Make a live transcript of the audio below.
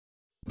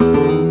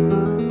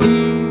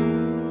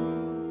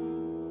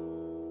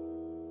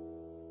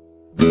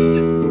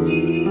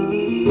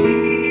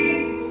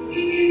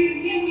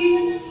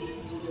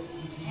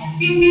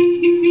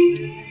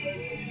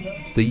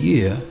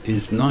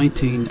is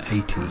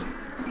 1980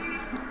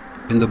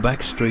 in the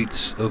back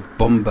streets of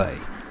Bombay.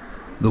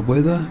 The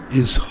weather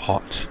is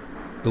hot.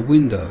 The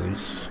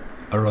windows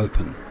are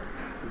open.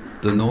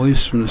 The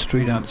noise from the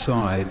street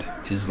outside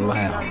is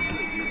loud.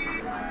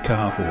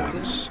 Car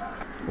horns,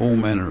 all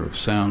manner of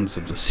sounds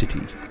of the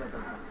city.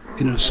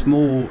 In a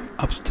small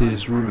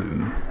upstairs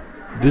room,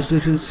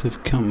 visitors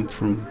have come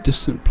from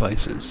distant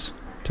places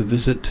to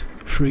visit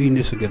Sri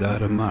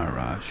Nisargadatta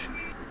Maharaj,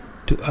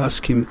 to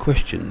ask him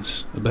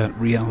questions about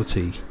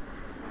reality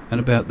and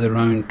about their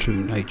own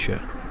true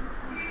nature.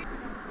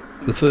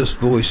 The first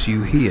voice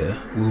you hear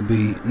will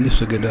be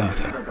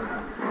Nisargadatta.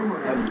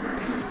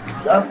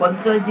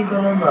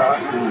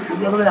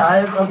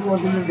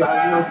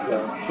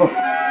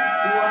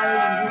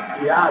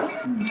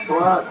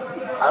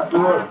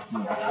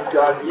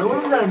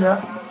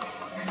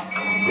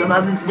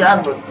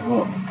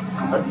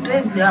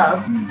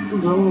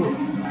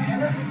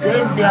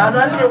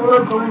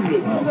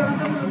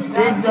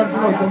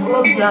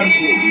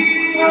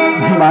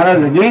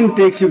 Maharaj again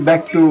takes you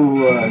back to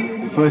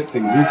the first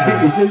thing. He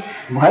says,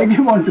 why do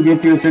you want to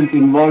get yourself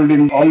involved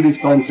in all these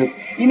concepts?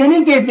 In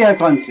any case, they are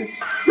concepts.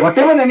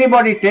 Whatever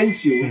anybody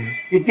tells you,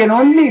 it can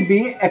only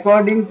be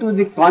according to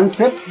the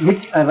concept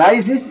which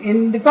arises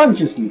in the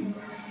consciousness.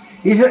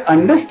 He says,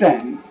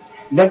 understand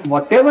that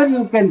whatever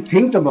you can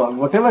think about,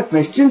 whatever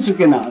questions you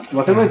can ask,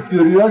 whatever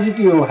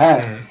curiosity you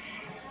have,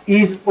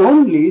 is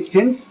only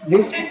since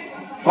this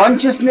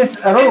consciousness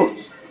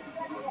arose.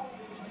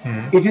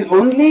 It is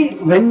only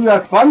when you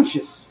are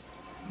conscious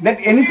that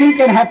anything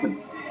can happen.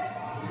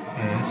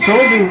 So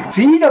the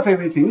seed of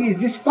everything is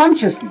this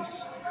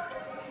consciousness.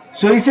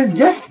 So he says,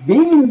 just be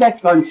in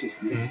that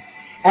consciousness,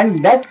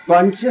 and that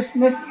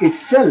consciousness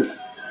itself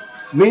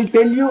will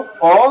tell you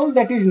all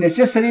that is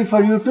necessary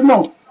for you to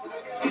know.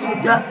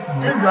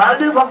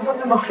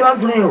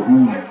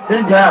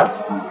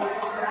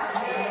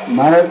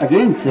 Maharaj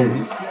again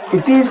says,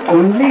 it is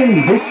only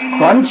in this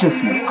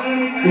consciousness.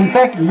 In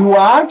fact, you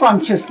are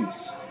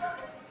consciousness.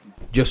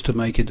 Just to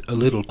make it a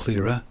little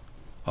clearer,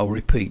 I'll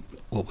repeat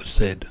what was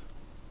said.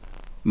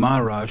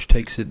 Maharaj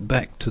takes it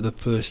back to the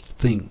first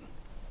thing.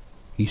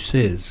 He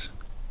says,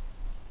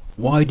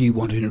 why do you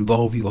want to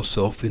involve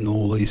yourself in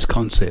all these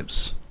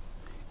concepts?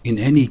 In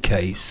any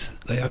case,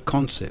 they are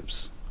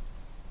concepts.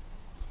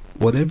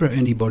 Whatever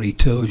anybody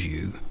tells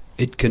you,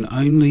 it can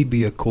only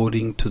be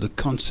according to the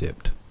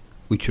concept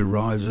which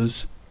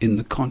arises in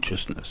the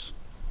consciousness.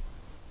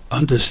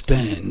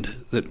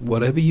 Understand that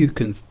whatever you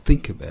can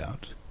think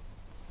about,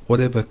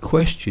 whatever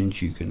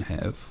questions you can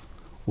have,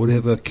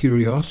 whatever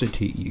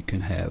curiosity you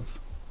can have,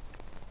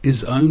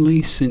 is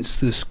only since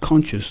this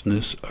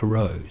consciousness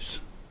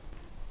arose.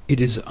 It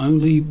is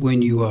only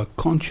when you are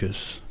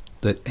conscious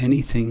that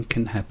anything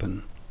can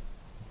happen.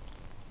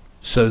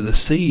 So the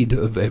seed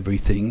of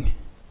everything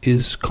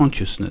is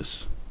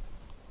consciousness.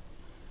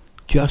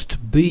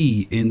 Just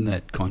be in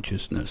that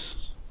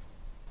consciousness,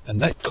 and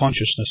that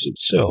consciousness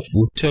itself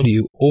will tell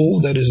you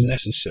all that is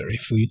necessary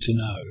for you to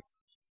know.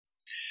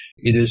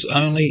 It is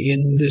only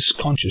in this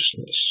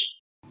consciousness.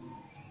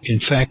 In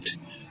fact,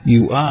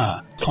 you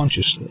are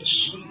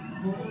consciousness.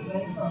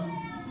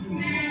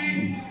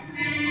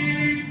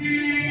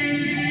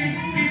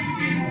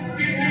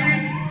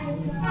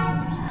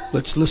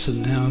 Let's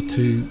listen now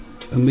to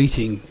a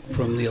meeting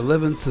from the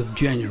 11th of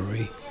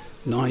January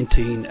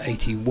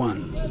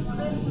 1981.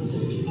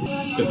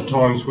 At the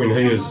times when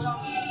he is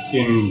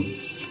in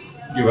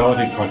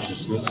duality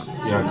consciousness,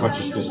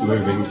 consciousness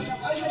moving,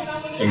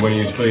 and when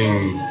he is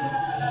being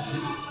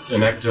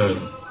an actor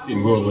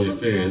in worldly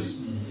affairs,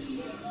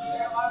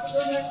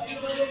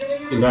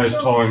 in those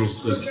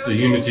times, does the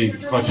unity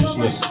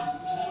consciousness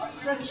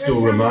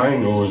still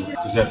remain, or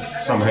is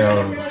that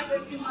somehow,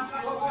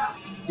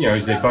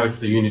 is there both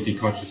the unity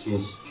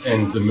consciousness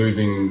and the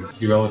moving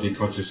duality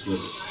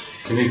consciousness?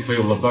 Can he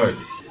feel the both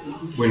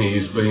when he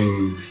is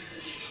being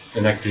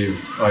an active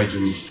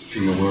agent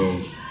in the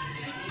world?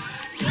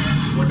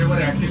 Whatever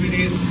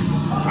activities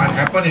are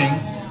happening,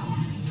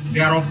 they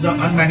are of the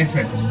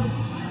unmanifest.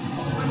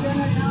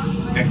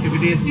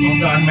 Activities of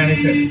the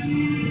unmanifest,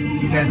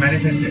 which has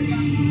manifested.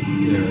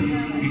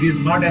 It is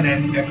not an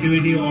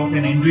activity of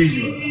an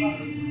individual.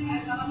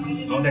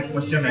 Now that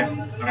question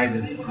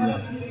arises.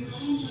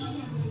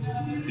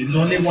 It is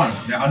only one.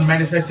 The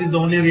unmanifest is the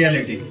only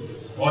reality.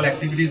 All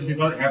activities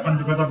happen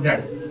because of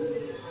that.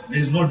 There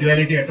is no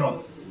duality at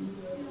all.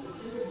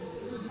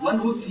 One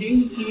who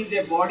thinks he is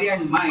a body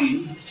and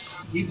mind,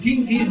 he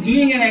thinks he is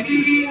doing an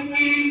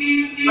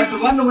activity. But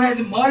one who has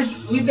merged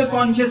with the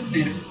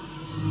consciousness,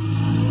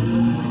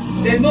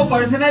 there is no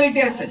personality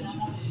as such.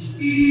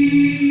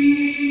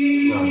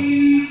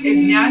 A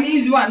jnani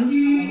is one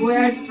who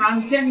has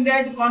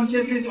transcended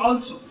consciousness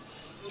also.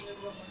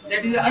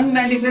 That is the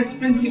unmanifest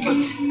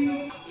principle,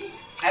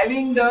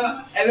 having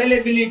the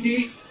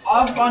availability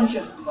of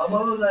consciousness.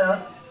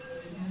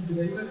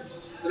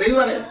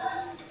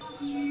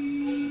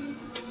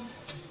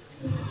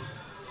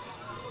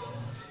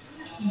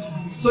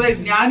 So a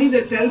jnani,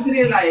 the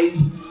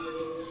self-realized,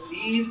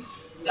 is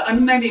the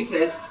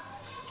unmanifest,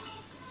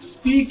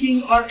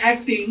 speaking or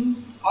acting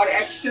or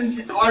actions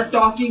or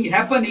talking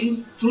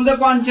happening through the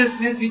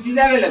consciousness which is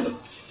available.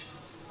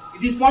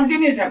 It is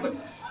spontaneous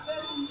happening.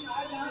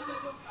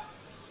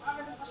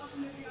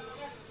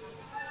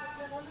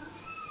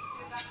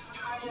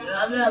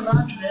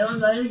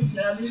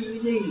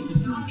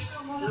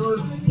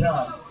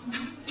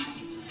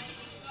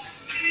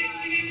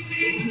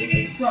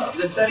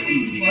 The self,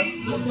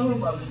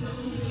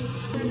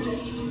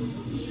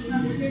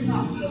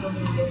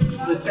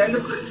 the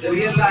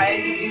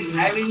self-realized is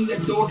having the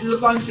total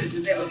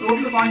consciousness. The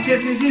total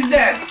consciousness is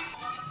there.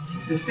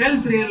 The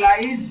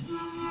self-realized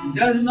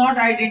does not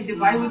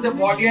identify with the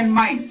body and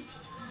mind.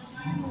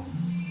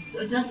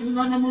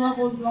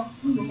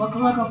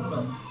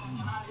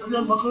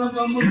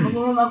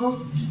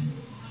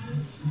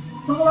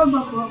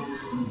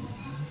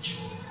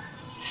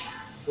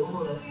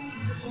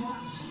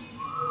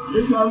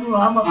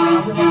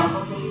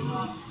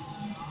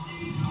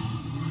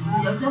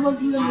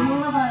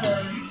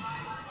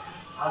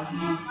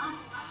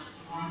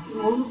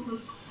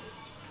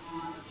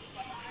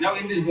 Now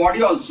in this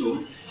body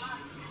also,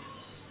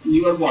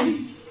 your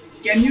body,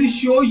 can you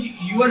show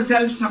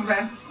yourself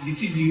somewhere?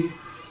 This is you.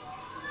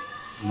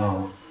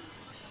 No.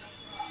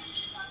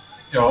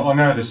 Yeah, I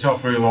know the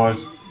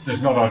self-realised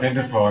does not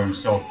identify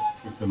himself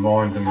with the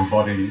mind and the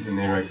body and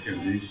their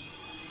activities,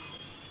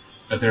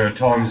 but there are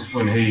times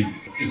when he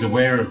is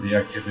aware of the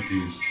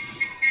activities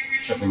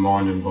of the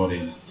mind and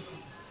body.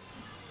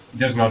 He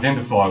doesn't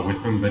identify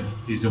with them, but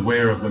he's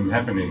aware of them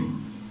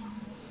happening.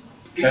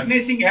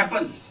 Witnessing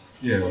happens.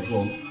 Yeah,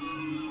 well,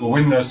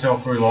 when the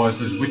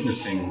self-realised is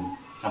witnessing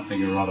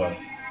something or other,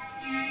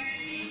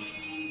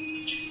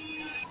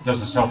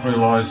 does the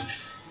self-realised,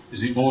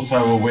 is he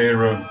also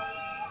aware of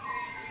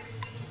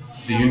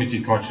the unity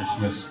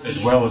consciousness as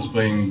well as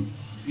witnessing?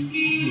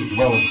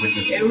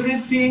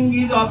 Everything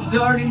is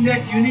observed in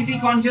that unity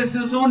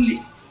consciousness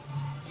only.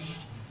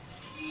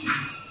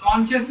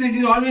 Consciousness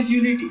is always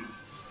unity.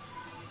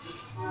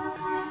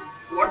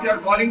 What you are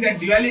calling that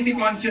duality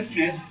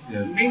consciousness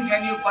means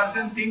when your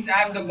person thinks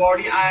I am the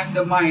body, I am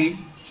the mind,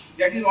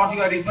 that is what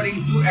you are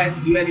referring to as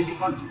duality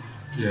consciousness.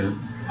 Yeah.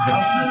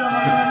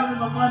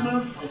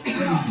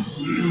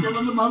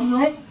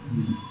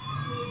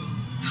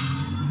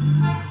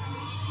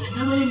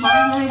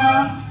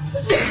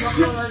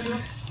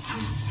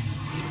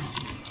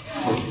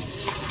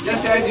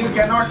 Just as you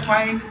cannot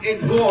find a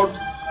goat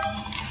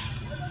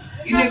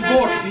in a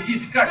goat which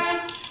is cut.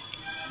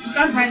 You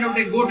can't find out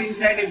a goat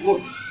inside a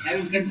goat,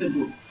 having cut the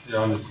goat. Yeah,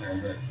 I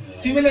understand that.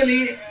 Yeah.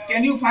 Similarly,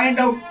 can you find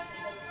out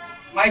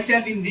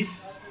myself in this?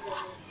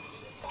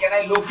 Can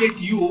I locate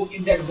you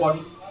in that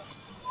body?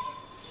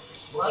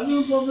 What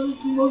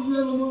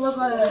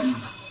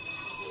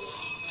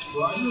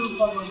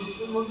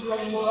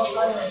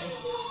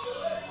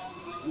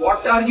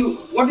are you?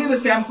 What is the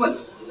sample?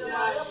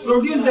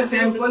 Produce the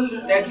sample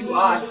that you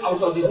are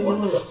out of this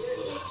body.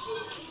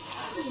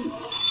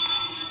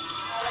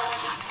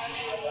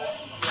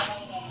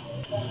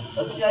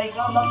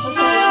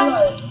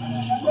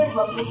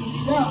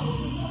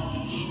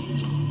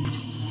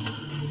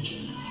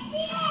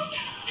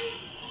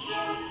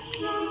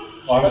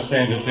 I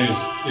understand that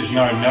there's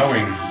no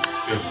knowing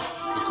of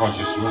the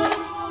consciousness,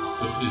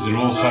 but is there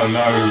also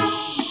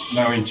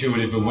no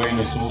intuitive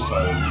awareness also?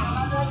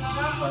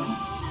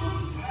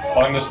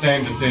 I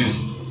understand that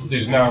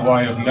there's no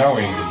way of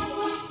knowing.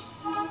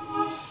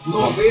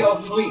 No way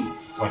of knowing.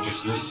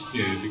 Consciousness,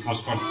 yeah,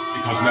 because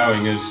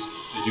knowing is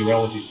a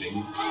duality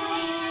thing.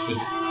 But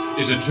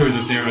is it true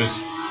that there is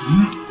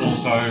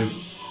also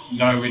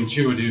no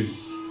intuitive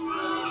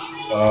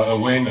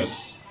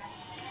awareness?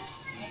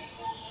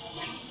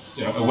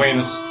 You know,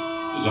 awareness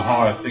is a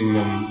higher thing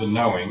than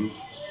knowing.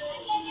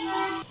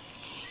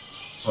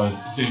 So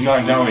there's no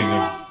knowing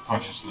of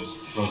consciousness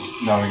because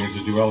knowing is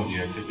a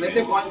duality activity. When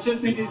the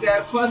consciousness is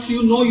there, first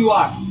you know you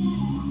are.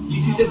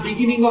 This is the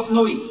beginning of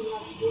knowing.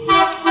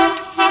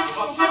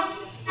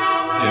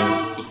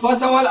 Yeah.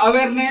 First of all,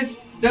 awareness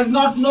does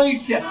not know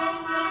itself.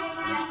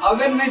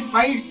 Awareness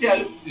by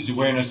itself. Is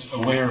awareness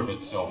aware of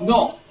itself?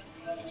 No.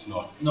 It's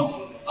not.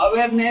 No.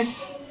 Awareness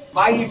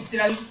by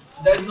itself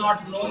does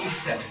not know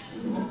itself.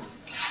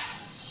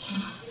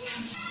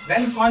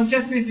 When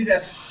consciousness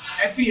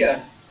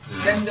appears,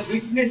 then the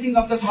witnessing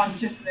of the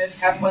consciousness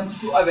happens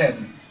to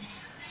awareness.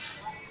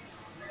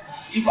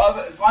 If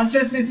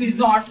consciousness is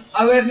not,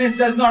 awareness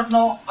does not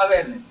know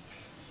awareness.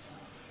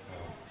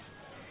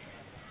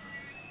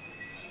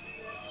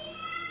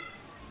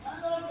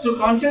 So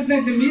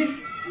consciousness means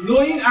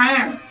knowing I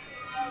am.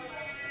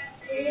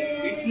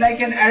 It's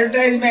like an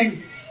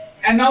advertisement,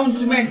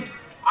 announcement,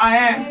 I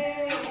am.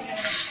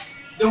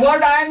 The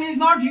word I am is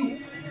not you.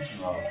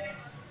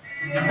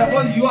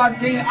 Suppose you are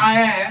saying I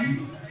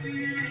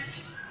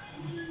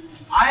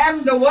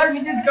am the word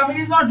which is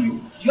coming is not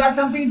you. You are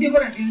something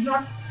different, is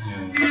not.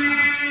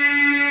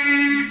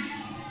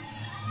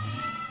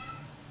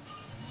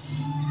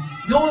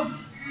 No,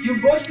 you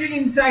go still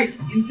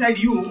inside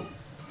you.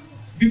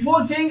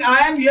 Before saying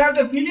I am, you have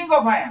the feeling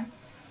of I am.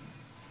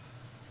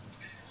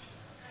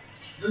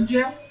 Don't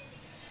you have?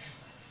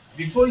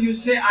 Before you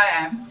say I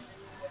am,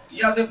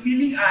 you have the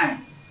feeling I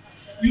am.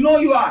 You know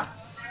you are.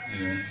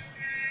 Yeah.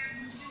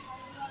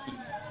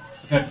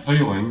 That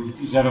feeling,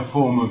 is that a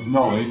form of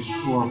knowledge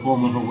or a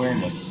form of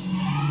awareness?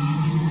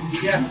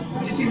 Yes.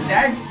 You see,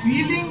 that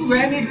feeling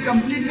when it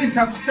completely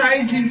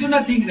subsides into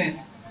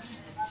nothingness,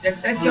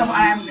 that touch of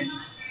I amness,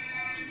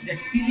 that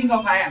feeling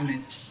of I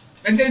amness.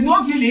 When there is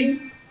no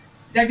feeling,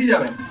 that is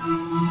awareness.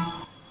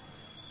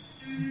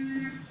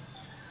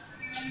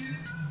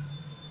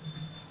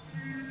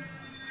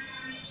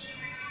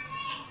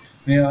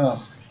 May I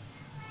ask?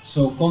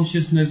 So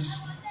consciousness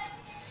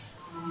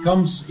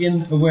comes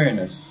in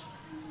awareness.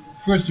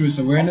 First there is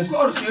awareness. Of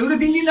course,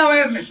 everything in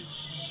awareness.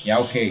 Yeah,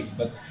 okay.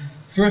 But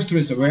first there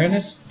is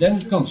awareness,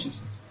 then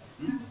consciousness.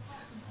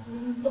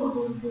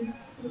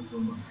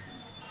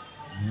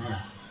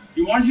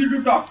 He wants you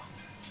to talk.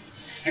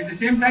 At the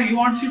same time, he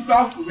wants you to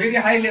talk very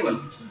high level.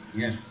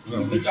 Yeah.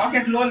 Well, If you talk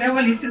at low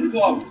level, he says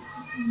go out.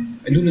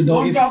 I do not know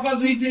Don't if talk also,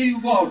 he says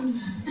you go out.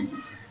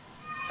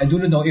 I do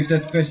not know if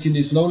that question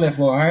is low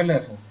level or high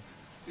level.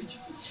 Which,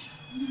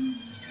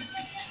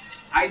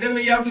 either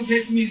way, you have to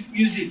face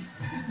music.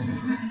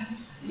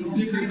 You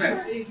be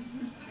prepared.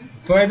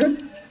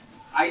 Pardon?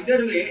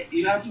 Either way,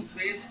 you have to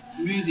face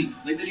music,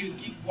 whether you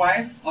keep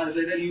quiet or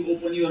whether you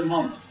open your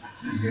mouth.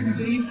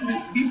 So you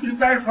be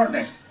prepared for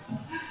that.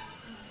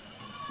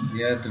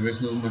 Yeah, there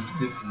is not much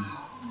difference.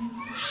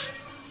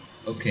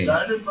 Okay.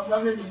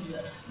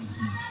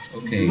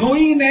 Okay.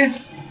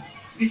 Knowingness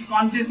is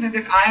consciousness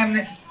that I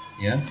amness,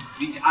 Yeah.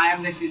 which I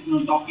amness is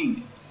no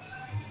talking.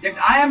 That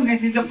I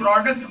amness is the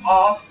product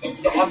of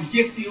the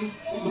objective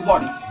of the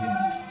body.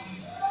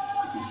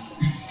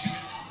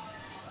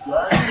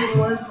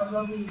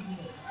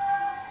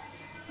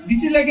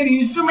 This is like an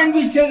instrument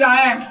which says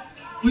I am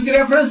with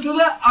reference to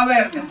the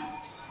awareness.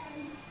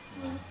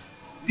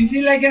 This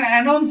is like an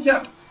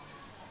announcer.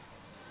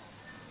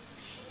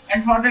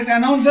 And for that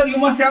announcer, you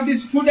must have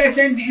this food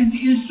essence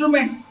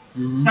instrument,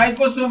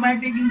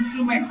 psychosomatic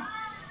instrument.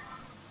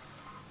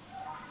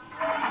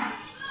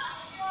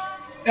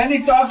 Then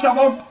it talks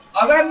about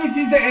awareness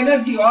is the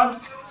energy or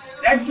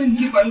that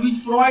principle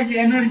which provides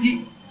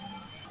energy.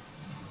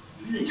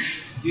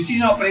 You see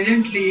now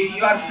presently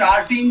you are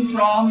starting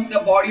from the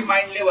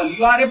body-mind level.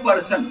 You are a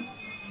person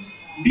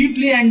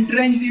deeply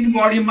entrenched in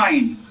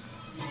body-mind.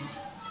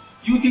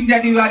 You think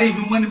that you are a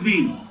human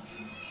being.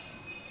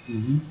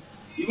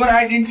 Your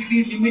identity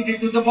is limited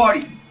to the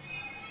body.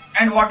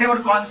 And whatever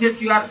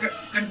concepts you are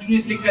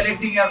continuously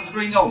collecting or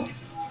throwing out,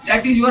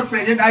 that is your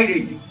present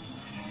identity.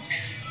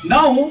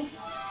 Now,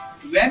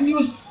 when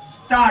you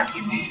start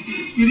in this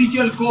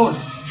spiritual course,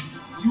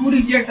 you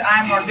reject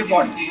I am not the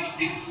body.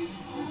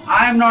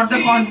 I am not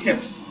the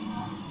concepts.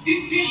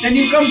 Then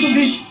you come to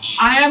this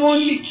I am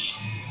only.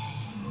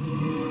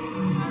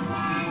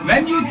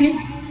 When you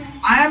think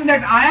I am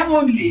that I am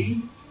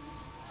only,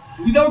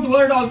 without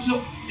word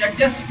also, that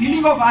just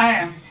feeling of I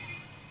am,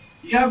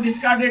 you have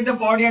discarded the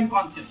body and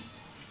concepts.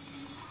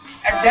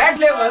 At that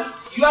level,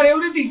 you are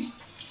everything.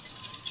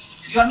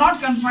 You are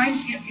not confined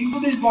into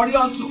this body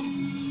also.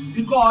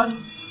 Because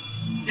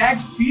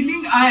that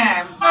feeling I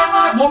am,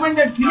 the moment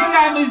that feeling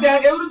I am is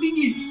there, everything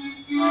is.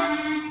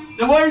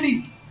 The world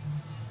is.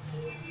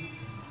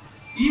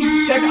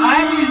 If that I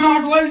am is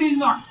not, world is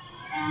not.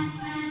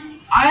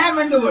 I am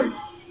and the world.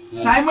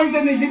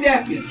 Simultaneously they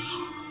appear.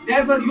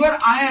 Therefore your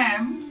I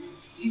am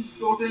is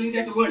totally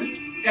that world.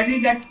 That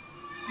is that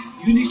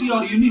unity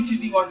or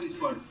unicity what is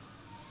called.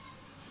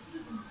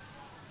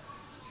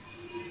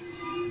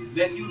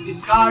 When you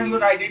discard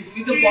your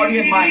identity with the body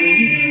and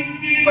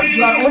mind, but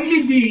you are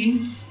only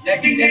being,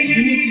 that is that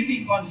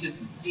unicity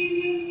consciousness.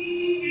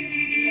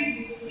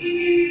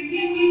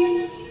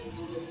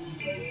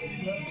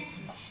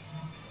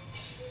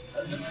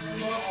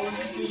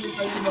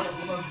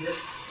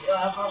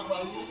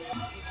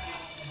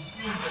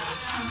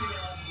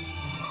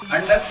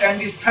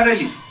 Understand this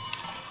thoroughly.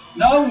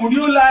 Now would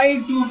you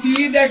like to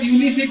be that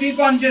unicity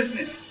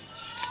consciousness,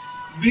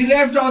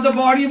 bereft of the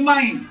body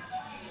mind?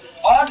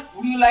 Or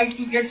would you like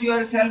to get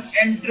yourself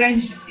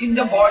entrenched in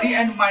the body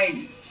and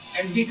mind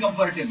and be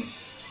comfortable?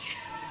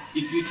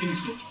 If you think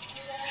so.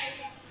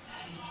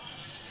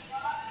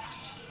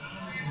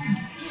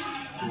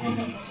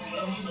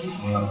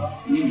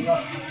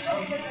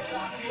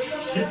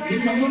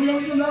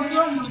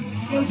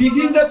 This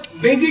is the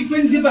basic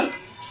principle.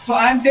 So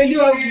I am telling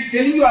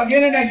you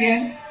again and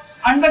again,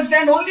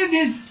 understand only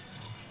this.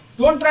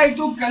 Don't try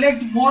to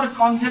collect more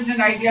concepts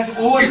and ideas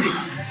over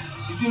this.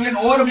 It will be an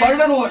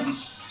overburden over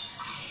this.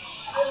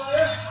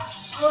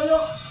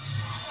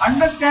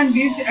 Understand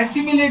this,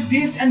 assimilate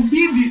this and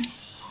be this.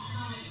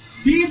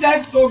 Be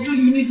that total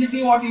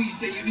unicity, what you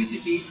say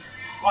unicity,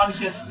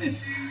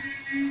 consciousness.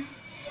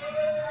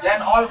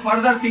 Then all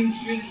further things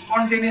will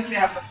spontaneously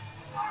happen.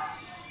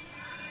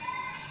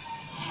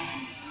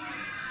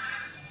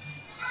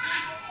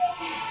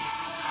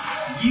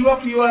 Give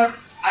up your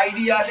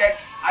idea, that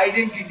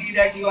identity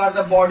that you are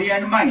the body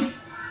and mind.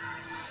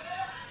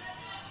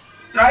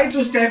 Try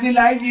to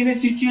stabilize in a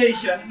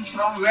situation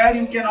from where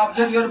you can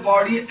observe your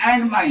body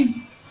and mind.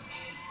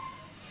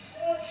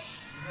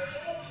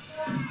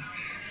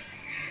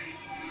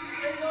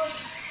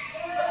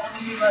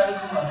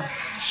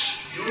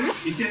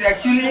 He says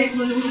actually,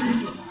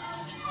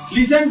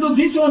 listen to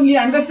this only,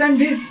 understand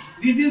this.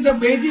 This is the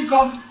basic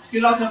of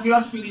philosophy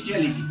or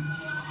spirituality.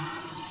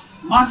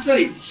 Master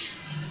it.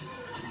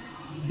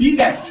 Be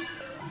that.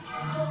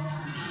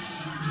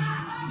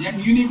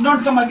 And you need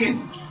not come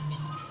again.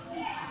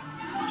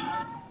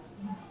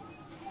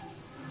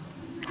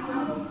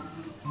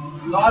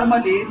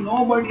 Normally,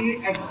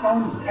 nobody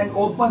expounds and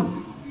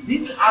opens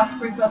this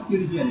aspect of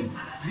spirituality.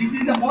 This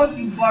is the most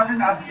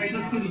important aspect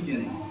of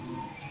spirituality.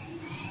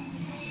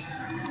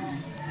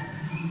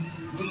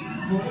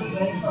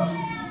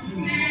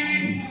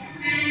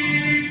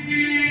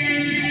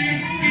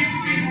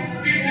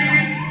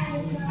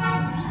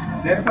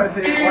 Therefore,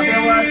 say,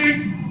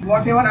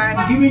 whatever I am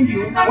giving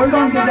you, hold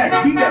on to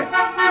that, be that.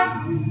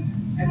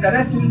 And the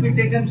rest will be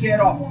taken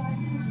care of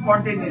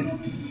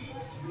spontaneously.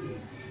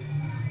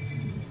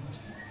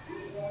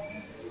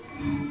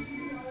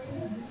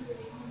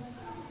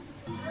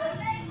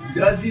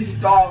 Does this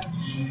talk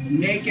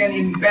make an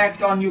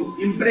impact on you,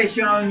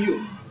 impression on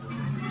you?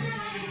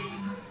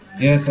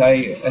 Yes,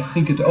 I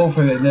think it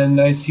over and then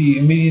I see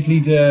immediately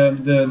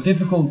the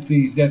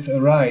difficulties that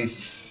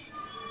arise.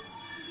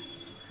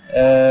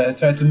 I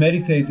try to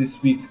meditate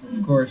this week,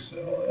 of course,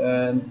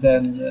 and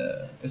then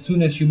as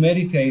soon as you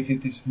meditate,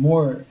 it is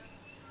more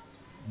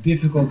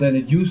difficult than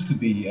it used to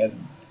be,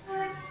 and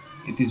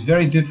it is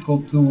very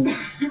difficult to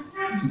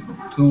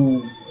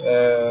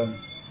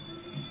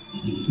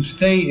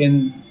stay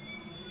in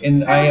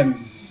I am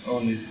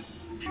only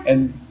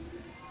and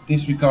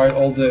disregard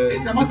all the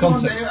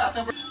concepts.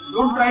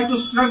 Don't try to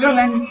struggle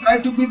and try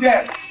to be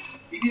there.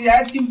 It is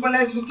as simple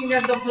as looking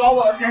at the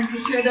flowers and to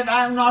say that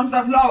I am not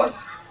the flowers.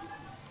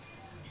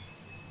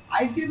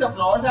 I see the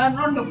flowers, I am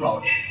not the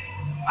flowers.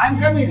 I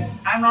am convinced,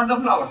 I am not the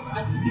flower.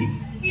 Just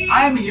be.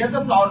 I am here,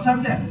 the flowers are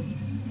there.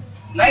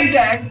 Like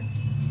that,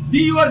 be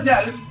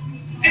yourself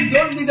and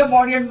don't be the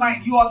body and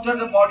mind. You observe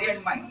the body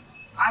and mind.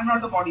 I am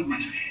not the body and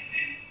mind.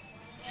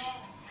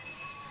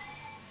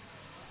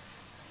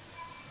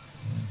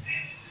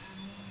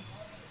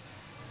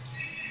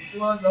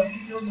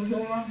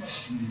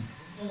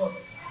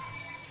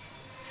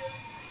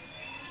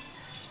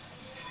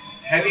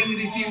 Having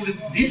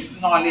received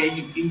this knowledge,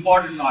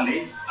 important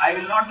knowledge, I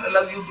will not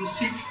allow you to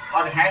sit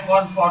or hang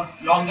on for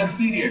longer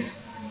periods,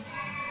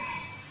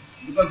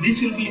 because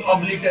this will be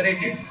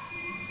obliterated.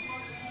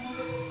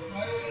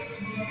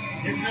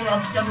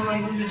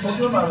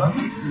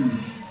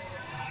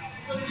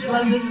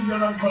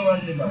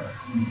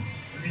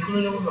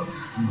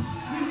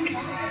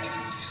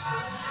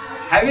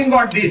 Having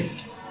got this,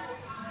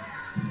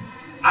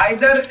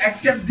 either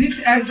accept this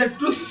as the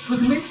truth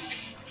means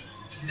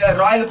the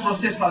royal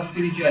process for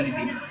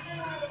spirituality,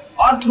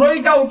 or throw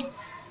it out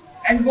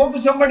and go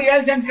to somebody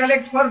else and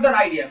collect further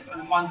ideas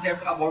and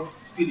concept about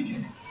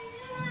spirituality.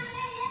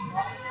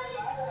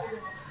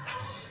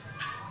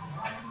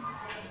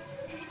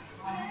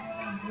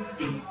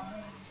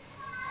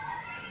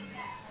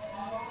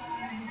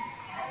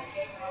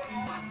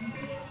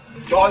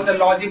 All the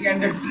logic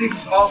and the tricks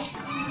of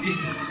this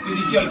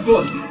spiritual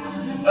course.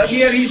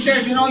 Earlier he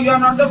said, you are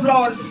not the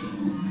flowers.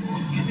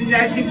 This is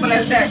as simple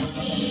as that.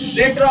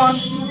 Later on,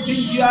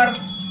 since you are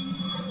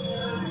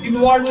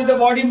involved with the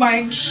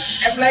body-mind,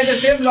 apply the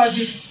same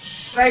logic.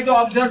 Try to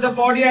observe the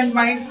body and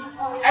mind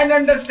and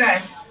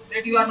understand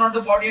that you are not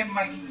the body and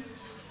mind.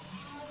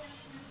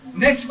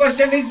 Next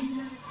question is,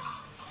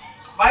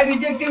 by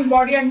rejecting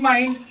body and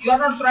mind, you are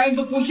not trying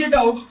to push it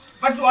out,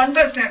 but to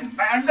understand.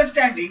 By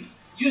understanding,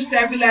 you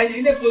stabilize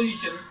in a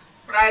position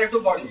prior to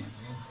body.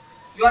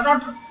 You are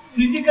not,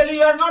 physically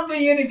you are not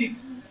doing anything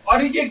or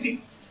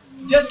rejecting,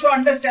 just to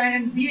understand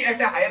and be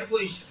at a higher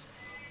position.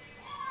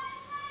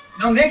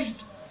 Now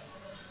next,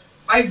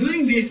 by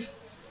doing this,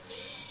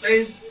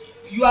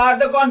 you are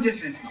the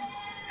consciousness now.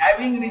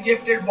 Having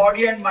rejected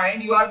body and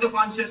mind, you are the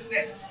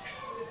consciousness,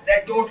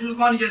 that total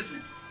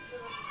consciousness.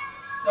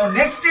 Now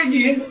next stage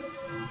is,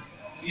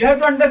 you have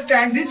to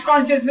understand this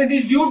consciousness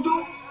is due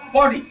to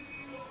body.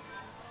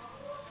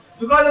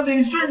 Because of the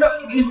instrument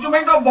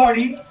of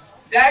body,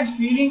 that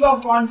feeling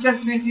of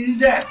consciousness is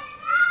there.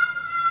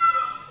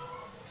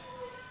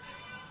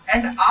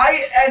 And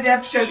I as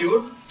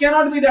absolute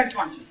cannot be that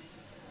consciousness.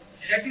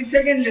 That is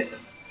second lesson.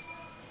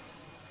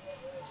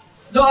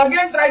 Now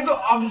again try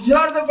to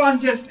observe the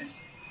consciousness.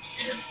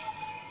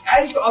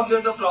 As you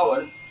observe the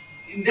flowers,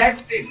 in that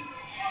state,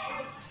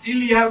 still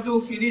you have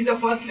to finish the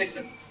first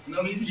lesson.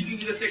 Now he is giving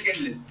the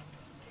second lesson.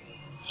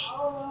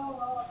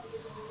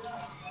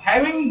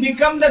 Having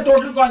become the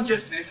total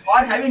consciousness,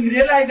 or having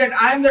realized that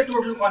I am the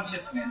total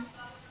consciousness,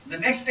 the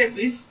next step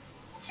is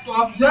to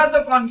observe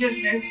the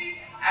consciousness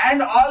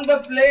and all the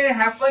play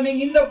happening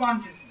in the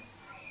consciousness.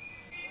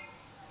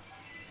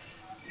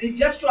 It is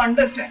just to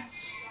understand.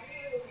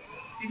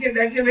 He said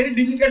that's a very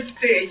difficult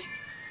stage,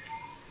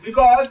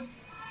 because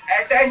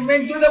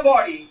attachment to the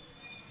body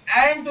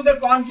and to the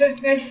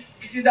consciousness,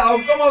 which is the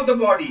outcome of the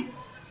body,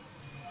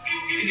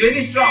 is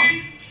very strong.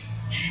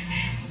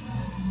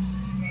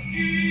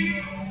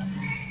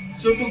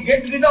 So to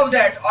get rid of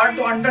that, or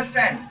to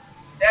understand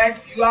that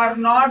you are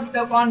not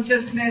the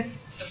consciousness,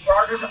 the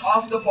product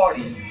of the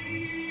body.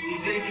 It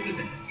is very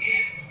difficult.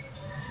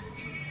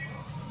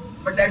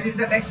 But that is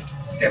the next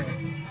step.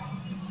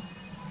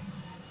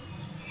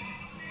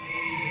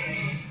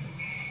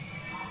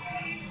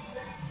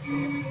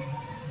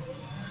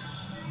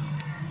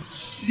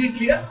 Is it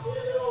clear?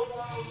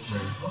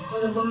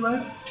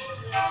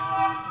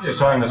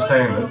 Yes, I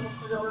understand it.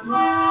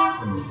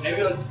 Have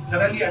you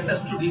thoroughly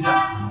understood it?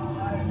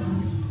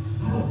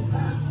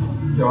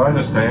 Yeah, I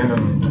understand,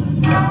 and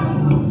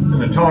in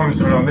the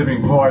times when I'm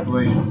living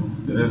quietly,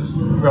 it is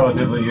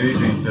relatively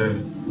easy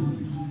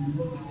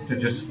to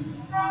just,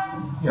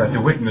 to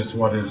witness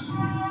what is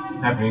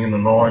happening in the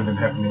mind and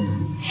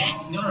happening.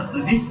 No.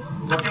 This,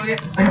 whatever he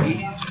is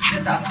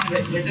just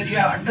asking whether you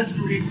have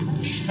understood it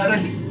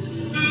thoroughly.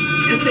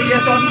 Just say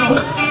yes or no.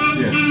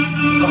 Yeah.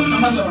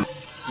 No.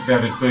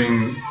 About it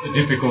being a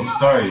difficult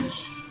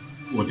stage,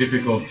 or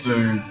difficult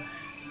to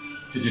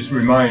just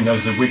remain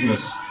as a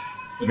witness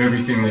of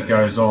everything that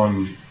goes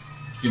on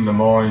in the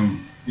mind,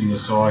 in the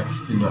psyche,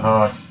 in the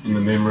heart, in the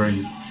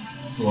memory,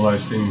 all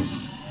those things.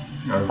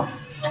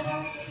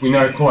 We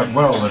know quite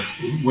well that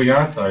we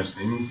aren't those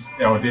things.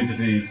 Our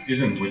identity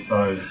isn't with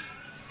those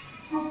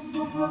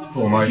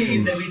formations. See,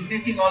 in the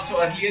witnessing also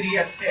earlier he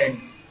has said,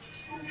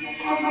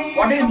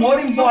 what is more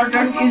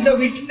important is the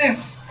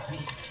witness,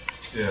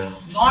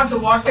 not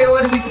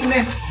whatever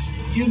witness.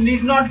 You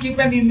need not keep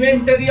an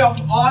inventory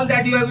of all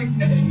that you have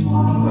witnessed.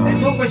 There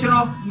is no question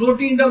of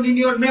noting down in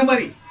your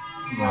memory.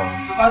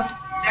 Because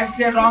that's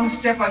a wrong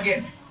step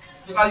again.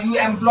 Because you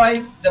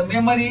employ the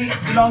memory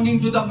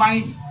belonging to the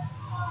mind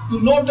to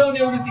note down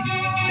everything.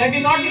 That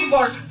is not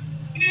important.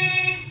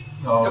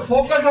 The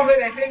focus of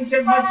your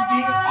attention must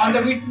be on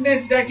the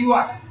witness that you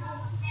are.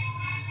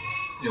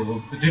 Yeah,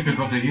 well, the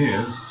difficulty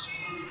is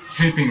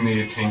keeping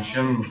the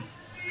attention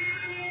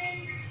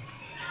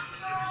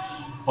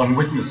on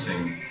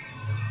witnessing,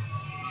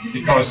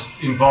 because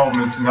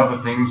involvements in other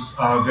things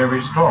are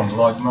very strong,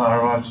 like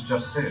Maharaj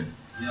just said.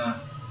 Yeah.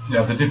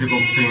 Now, the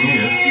difficult thing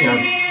is,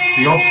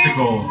 the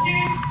obstacle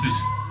to,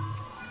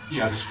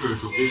 the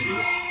spiritual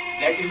business.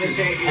 That you may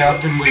say, how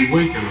can we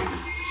weaken,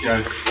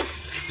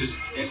 this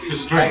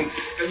strength?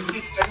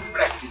 Consistent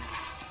practice.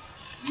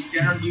 We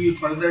cannot give you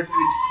further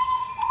tricks.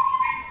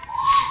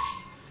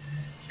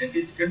 That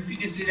is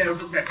continuously you have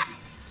to practice.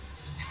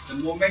 The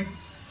moment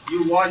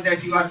you watch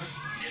that you are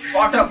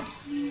caught up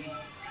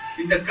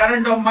in the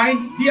current of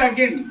mind, be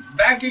again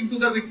back into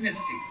the witness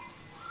state.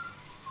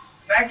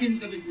 Back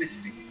into the witness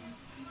state.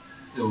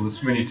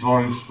 There's many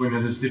times when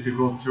it is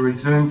difficult to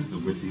return to the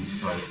witness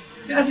state.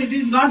 Yes, it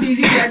is not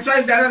easy. That's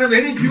why there are a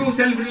very few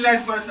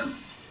self-realized persons.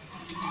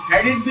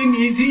 Had it been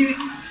easy,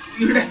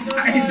 you would have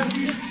found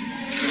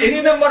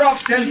any number of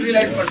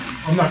self-realized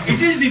persons.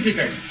 It is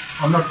difficult.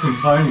 I'm not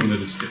complaining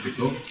that it's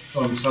difficult.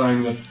 I'm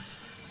saying that,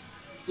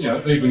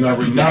 even though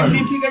we know... That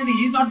difficulty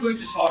he is not going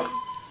to solve.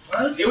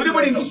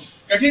 Everybody knows.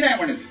 कठिन आहे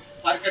म्हणे.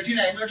 फार कठीण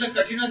आहे. म्हटलं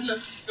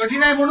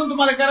कठीण आहे म्हणून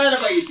तुम्हाला करायला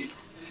पाहिजे.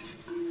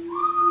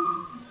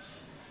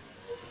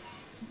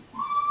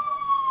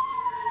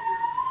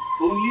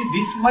 Only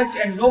this much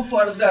and no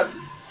further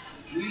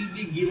will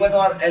be given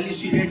or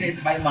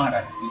elucidated by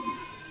Maharaj.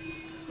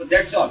 So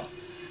that's all.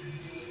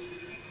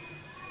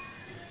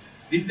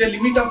 This is the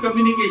limit of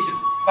communication.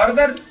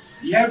 Further,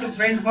 you have to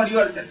fend for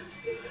yourself.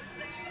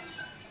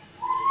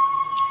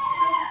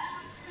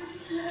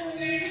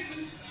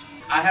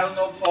 I have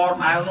no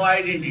form, I have no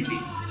identity.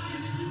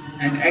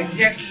 And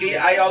exactly,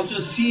 I also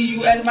see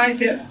you as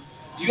myself.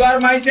 You are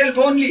myself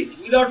only,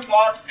 without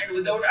form and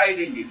without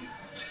identity.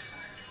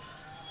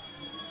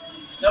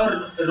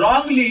 Now,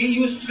 wrongly,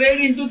 you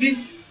strayed into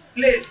this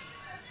place.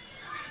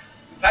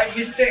 By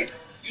mistake,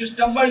 you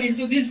stumbled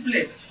into this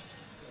place.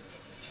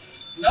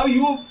 Now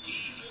you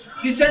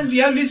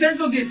have listened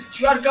to this.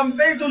 You are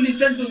compelled to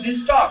listen to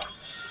this talk.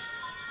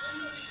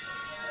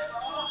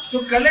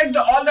 So collect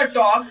all the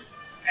talk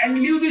and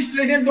leave this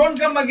place and don't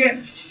come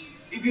again.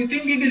 If you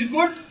think it is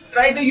good,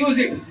 try to use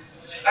it.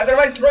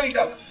 Otherwise, throw it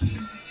out.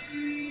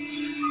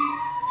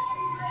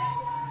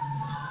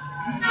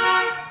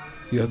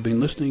 You have been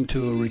listening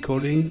to a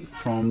recording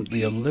from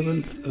the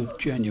 11th of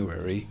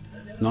January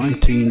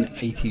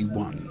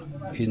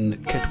 1981 in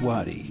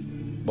Ketwadi,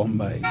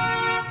 Bombay.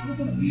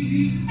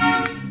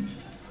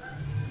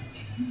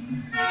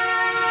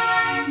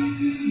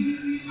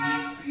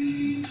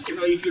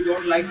 If you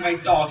don't like my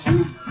talks,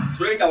 you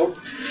throw it out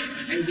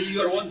and be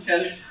your own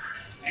self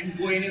and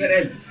go anywhere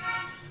else.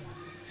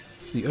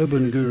 The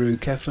Urban Guru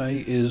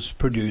Cafe is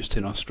produced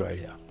in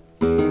Australia.